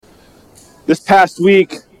This past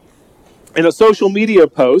week, in a social media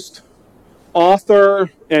post, author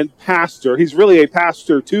and pastor, he's really a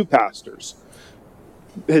pastor to pastors.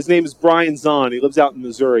 His name is Brian Zahn. He lives out in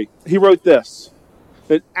Missouri. He wrote this,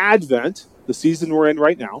 that Advent, the season we're in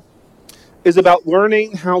right now, is about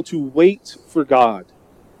learning how to wait for God.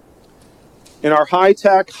 In our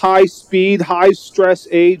high-tech, high-speed, high-stress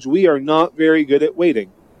age, we are not very good at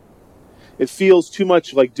waiting. It feels too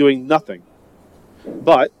much like doing nothing.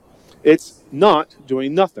 But it's not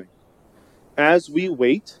doing nothing. As we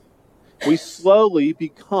wait, we slowly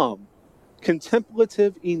become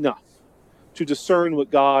contemplative enough to discern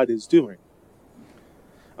what God is doing.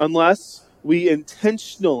 Unless we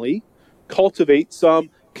intentionally cultivate some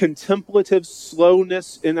contemplative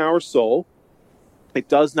slowness in our soul, it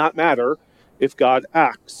does not matter if God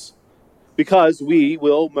acts, because we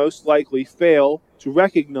will most likely fail to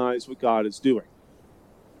recognize what God is doing.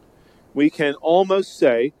 We can almost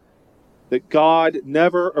say that God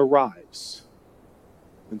never arrives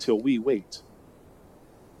until we wait.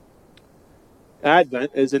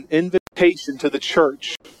 Advent is an invitation to the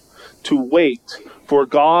church to wait for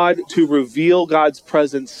God to reveal God's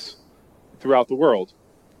presence throughout the world.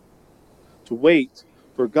 To wait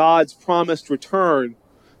for God's promised return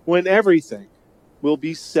when everything will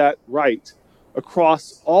be set right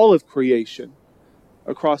across all of creation,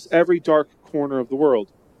 across every dark corner of the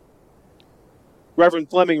world. Reverend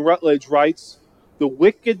Fleming Rutledge writes, "The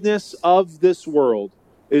wickedness of this world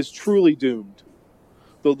is truly doomed.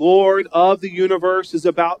 The Lord of the universe is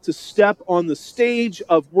about to step on the stage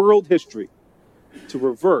of world history to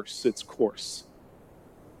reverse its course."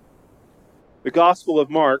 The Gospel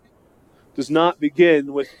of Mark does not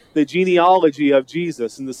begin with the genealogy of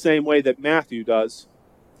Jesus in the same way that Matthew does.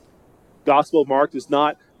 Gospel of Mark does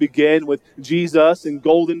not begin with Jesus in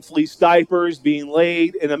golden fleece diapers being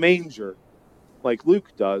laid in a manger like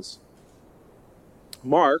Luke does.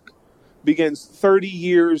 Mark begins 30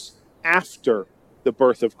 years after the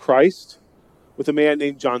birth of Christ with a man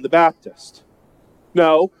named John the Baptist.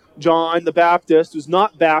 No, John the Baptist was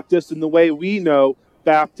not Baptist in the way we know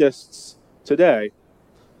Baptists today.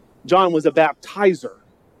 John was a baptizer.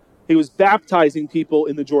 He was baptizing people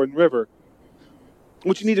in the Jordan River.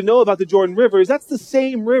 What you need to know about the Jordan River is that's the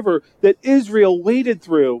same river that Israel waded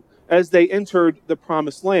through as they entered the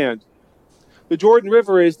Promised Land. The Jordan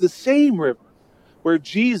River is the same river where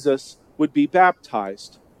Jesus would be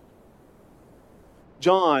baptized.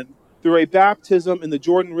 John, through a baptism in the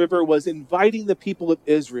Jordan River, was inviting the people of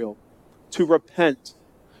Israel to repent.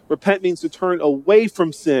 Repent means to turn away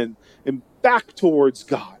from sin and back towards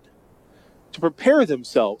God, to prepare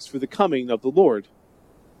themselves for the coming of the Lord.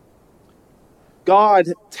 God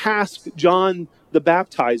tasked John the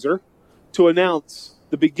Baptizer to announce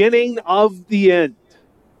the beginning of the end.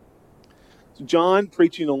 So John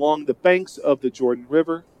preaching along the banks of the Jordan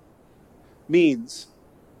River means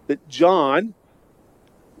that John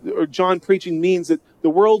preaching means that the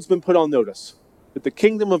world's been put on notice. That the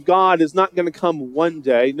kingdom of God is not going to come one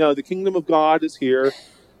day. No, the kingdom of God is here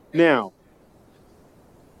now.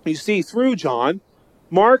 You see, through John,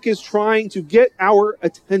 Mark is trying to get our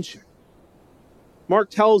attention. Mark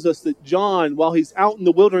tells us that John, while he's out in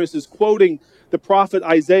the wilderness, is quoting the prophet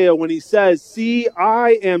Isaiah when he says, "See,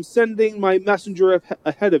 I am sending my messenger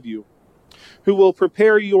ahead of you, who will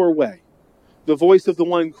prepare your way." The voice of the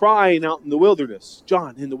one crying out in the wilderness,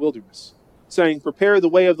 John in the wilderness, saying, "Prepare the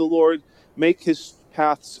way of the Lord, make his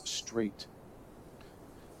paths straight."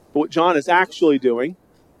 But what John is actually doing,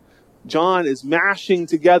 John is mashing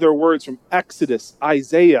together words from Exodus,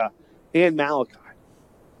 Isaiah, and Malachi.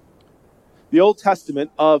 The Old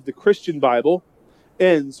Testament of the Christian Bible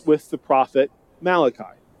ends with the prophet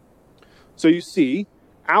Malachi. So you see,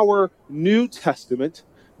 our New Testament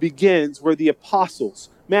begins where the apostles,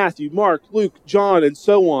 Matthew, Mark, Luke, John, and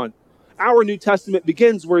so on. Our New Testament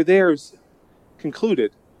begins where theirs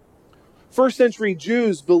concluded. First century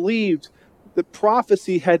Jews believed that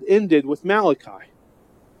prophecy had ended with Malachi.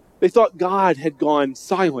 They thought God had gone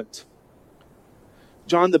silent.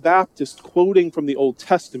 John the Baptist, quoting from the Old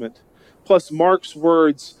Testament, plus Mark's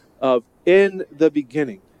words of "in the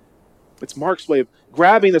beginning." It's Mark's way of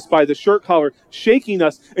grabbing us by the shirt collar, shaking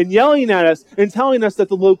us, and yelling at us, and telling us that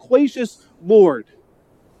the loquacious Lord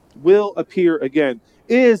will appear again,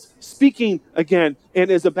 is speaking again,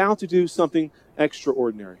 and is about to do something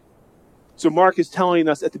extraordinary. So Mark is telling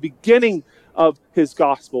us at the beginning of his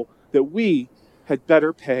gospel that we had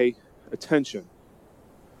better pay attention.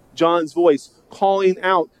 John's voice calling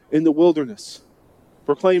out in the wilderness,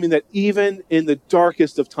 proclaiming that even in the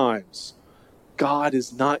darkest of times, God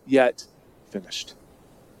is not yet finished.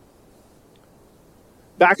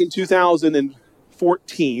 Back in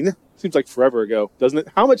 2014, Seems like forever ago, doesn't it?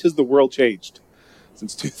 How much has the world changed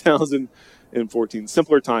since 2014?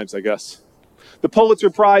 Simpler times, I guess. The Pulitzer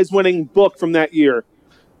Prize winning book from that year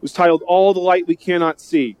was titled All the Light We Cannot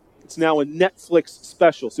See. It's now a Netflix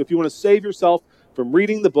special. So if you want to save yourself from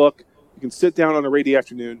reading the book, you can sit down on a rainy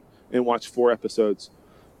afternoon and watch 4 episodes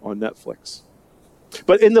on Netflix.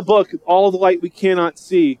 But in the book, All the Light We Cannot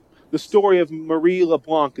See, the story of Marie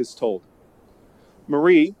LeBlanc is told.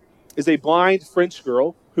 Marie is a blind French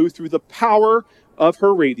girl who, through the power of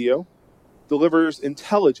her radio, delivers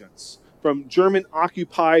intelligence from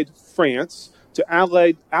German-occupied France to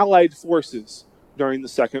Allied forces during the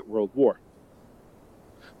Second World War.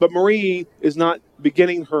 But Marie is not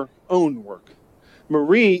beginning her own work.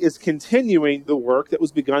 Marie is continuing the work that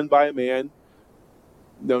was begun by a man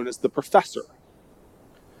known as the Professor.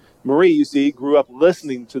 Marie, you see, grew up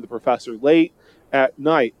listening to the Professor late at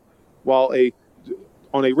night on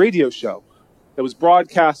a radio show that was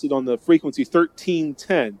broadcasted on the frequency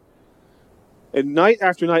 1310. And night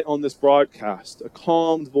after night on this broadcast, a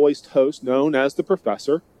calm-voiced host known as the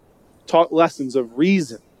Professor taught lessons of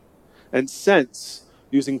reason and sense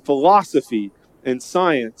using philosophy and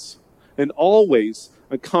science, and always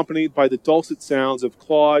accompanied by the dulcet sounds of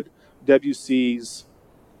Claude Debussy's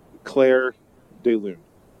Clair de Lune.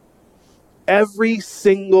 Every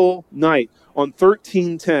single night on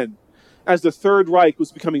 1310, as the Third Reich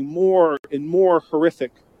was becoming more and more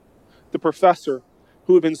horrific, the Professor,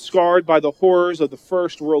 who had been scarred by the horrors of the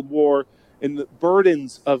First World War and the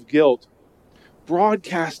burdens of guilt,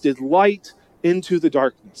 broadcasted light into the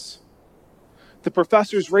darkness. The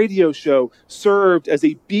Professor's radio show served as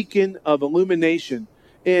a beacon of illumination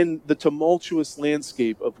in the tumultuous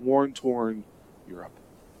landscape of war-torn Europe.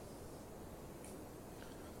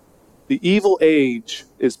 The evil age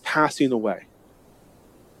is passing away.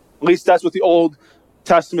 At least that's what the Old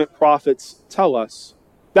Testament prophets tell us.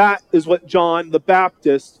 That is what John the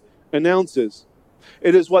Baptist announces.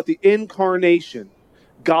 It is what the incarnation,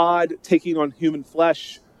 God taking on human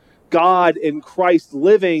flesh, God in Christ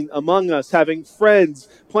living among us, having friends,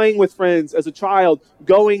 playing with friends as a child,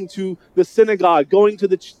 going to the synagogue, going to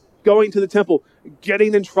the temple,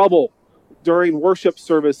 getting in trouble during worship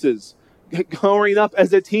services, growing up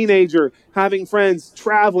as a teenager, having friends,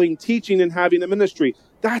 traveling, teaching, and having a ministry.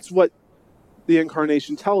 That's what the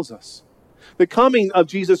incarnation tells us. The coming of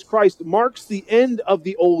Jesus Christ marks the end of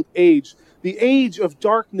the old age, the age of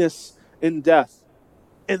darkness and death.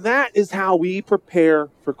 And that is how we prepare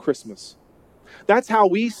for Christmas. That's how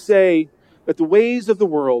we say that the ways of the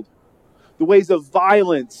world, the ways of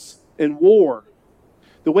violence and war,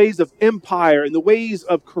 the ways of empire and the ways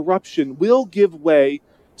of corruption will give way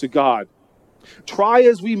to God. Try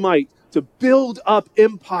as we might to build up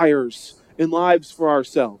empires and lives for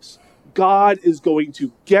ourselves, God is going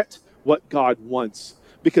to get what God wants,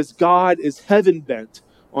 because God is heaven-bent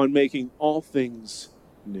on making all things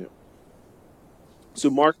new. So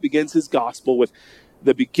Mark begins his gospel with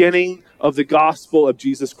the beginning of the gospel of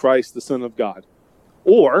Jesus Christ, the Son of God,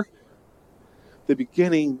 or the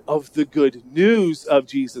beginning of the good news of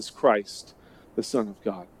Jesus Christ, the Son of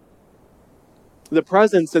God. The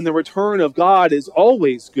presence and the return of God is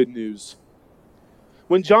always good news.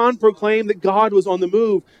 When John proclaimed that God was on the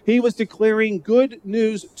move, he was declaring good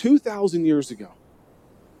news 2,000 years ago.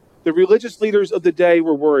 The religious leaders of the day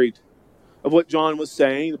were worried of what John was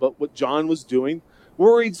saying, about what John was doing,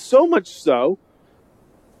 worried so much so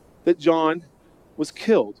that John was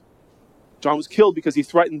killed. John was killed because he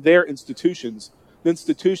threatened their institutions, the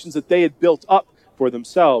institutions that they had built up for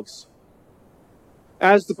themselves.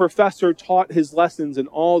 As the Professor taught his lessons in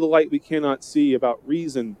all the light we cannot see about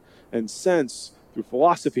reason and sense through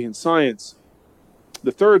philosophy and science,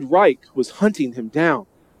 the Third Reich was hunting him down.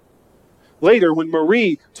 Later, when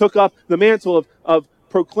Marie took up the mantle of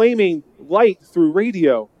proclaiming light through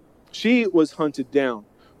radio, she was hunted down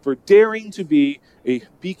for daring to be a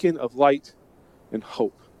beacon of light and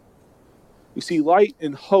hope. You see, light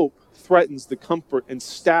and hope threatens the comfort and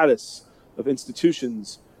status of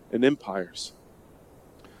institutions and empires.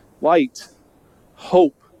 Light,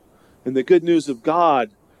 hope, and the good news of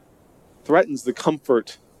God threatens the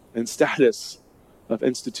comfort and status of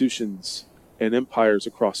institutions and empires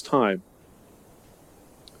across time.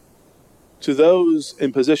 To those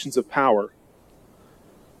in positions of power,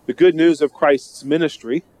 the good news of Christ's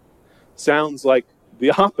ministry sounds like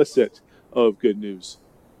the opposite of good news.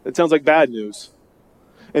 It sounds like bad news.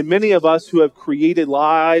 And many of us who have created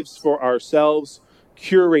lives for ourselves,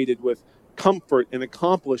 curated with comfort and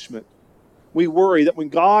accomplishment, we worry that when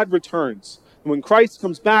God returns, and when Christ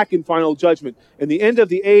comes back in final judgment, and the end of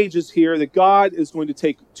the age is here, that God is going to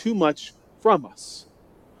take too much from us.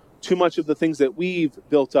 too much of the things that we've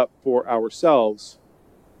built up for ourselves.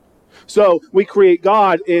 So we create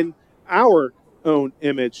God in our own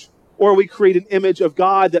image, or we create an image of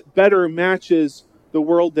God that better matches the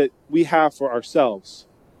world that we have for ourselves.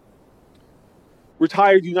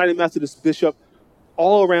 Retired United Methodist Bishop,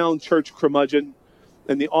 all-around church curmudgeon,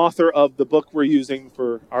 and the author of the book we're using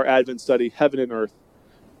for our Advent study, Heaven and Earth,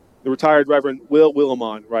 the retired Reverend Will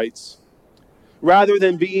Willimon writes, rather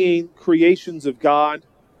than being creations of God,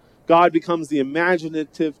 God becomes the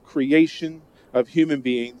imaginative creation of human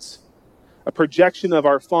beings, a projection of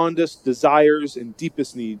our fondest desires and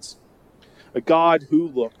deepest needs, a God who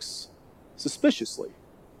looks suspiciously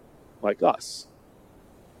like us.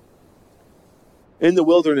 In the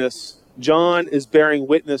wilderness, John is bearing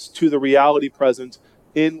witness to the reality present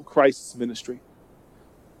in Christ's ministry.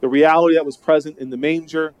 The reality that was present in the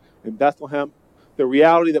manger in Bethlehem, the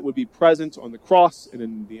reality that would be present on the cross and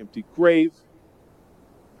in the empty grave,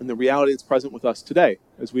 and the reality that's present with us today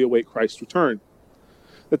as we await Christ's return.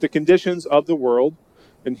 That the conditions of the world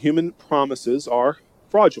and human promises are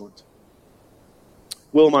fraudulent.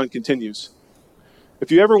 Willimon continues,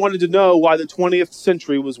 if you ever wanted to know why the 20th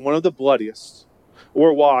century was one of the bloodiest,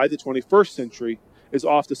 or why the 21st century is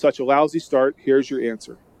off to such a lousy start, here's your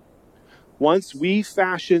answer. Once we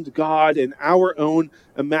fashioned God in our own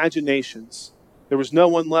imaginations, there was no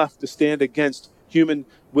one left to stand against human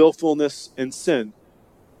willfulness and sin.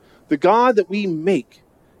 The God that we make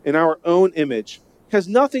in our own image has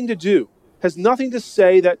nothing to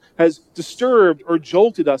say that has disturbed or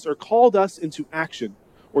jolted us or called us into action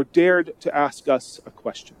or dared to ask us a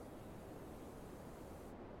question.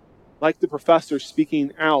 Like the professor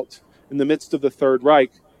speaking out in the midst of the Third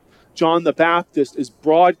Reich, John the Baptist is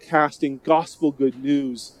broadcasting gospel good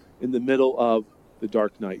news in the middle of the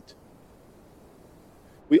dark night.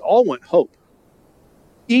 We all want hope.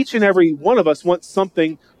 Each and every one of us wants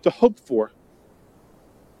something to hope for.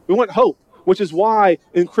 We want hope, which is why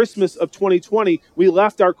in Christmas of 2020, we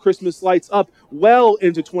left our Christmas lights up well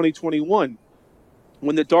into 2021,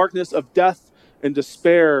 when the darkness of death and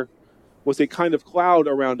despair was a kind of cloud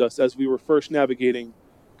around us as we were first navigating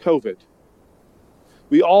COVID.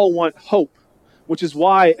 We all want hope, which is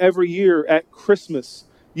why every year at Christmas,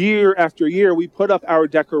 year after year, we put up our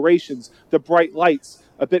decorations, the bright lights,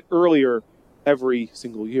 a bit earlier every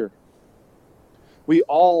single year. We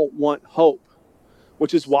all want hope,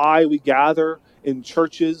 which is why we gather in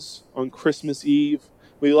churches on Christmas Eve.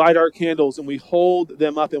 We light our candles and we hold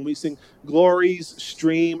them up and we sing, "Glories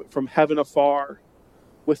stream from heaven afar,"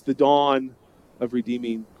 with the dawn of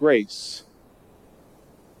redeeming grace.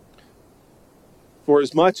 For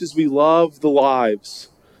as much as we love the lives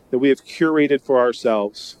that we have curated for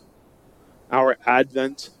ourselves, our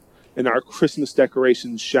Advent and our Christmas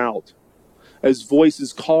decorations shout, as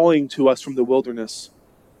voices calling to us from the wilderness,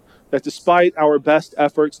 that despite our best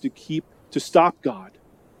efforts to stop God,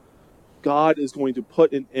 God is going to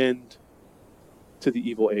put an end to the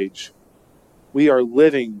evil age. We are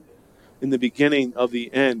living in the beginning of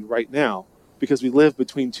the end right now because we live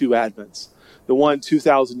between two Advents, the one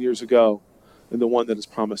 2,000 years ago and the one that is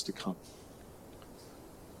promised to come.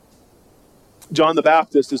 John the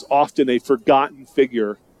Baptist is often a forgotten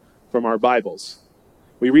figure from our Bibles.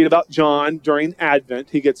 We read about John during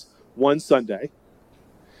Advent. He gets one Sunday.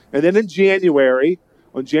 And then in January,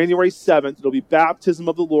 on January 7th, it'll be Baptism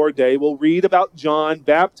of the Lord Day. We'll read about John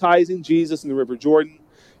baptizing Jesus in the River Jordan.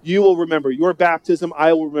 You will remember your baptism.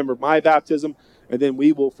 I will remember my baptism. And then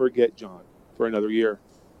we will forget John for another year.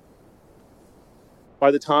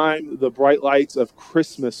 By the time the bright lights of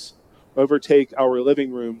Christmas overtake our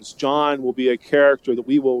living rooms, John will be a character that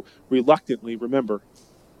we will reluctantly remember.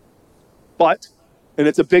 But, and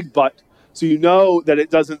it's a big but, so you know that it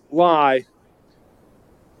doesn't lie,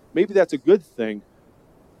 maybe that's a good thing.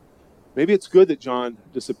 Maybe it's good that John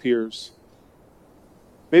disappears.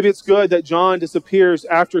 Maybe it's good that John disappears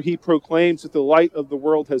after he proclaims that the light of the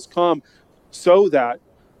world has come, so that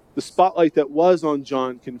the spotlight that was on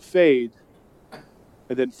John can fade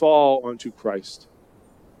and then fall onto Christ.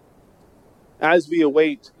 As we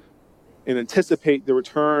await and anticipate the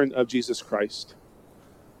return of Jesus Christ,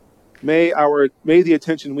 may the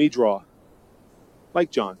attention we draw,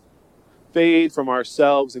 like John, fade from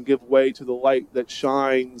ourselves and give way to the light that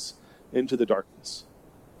shines into the darkness.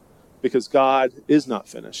 Because God is not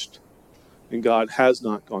finished, and God has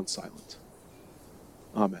not gone silent.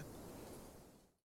 Amen.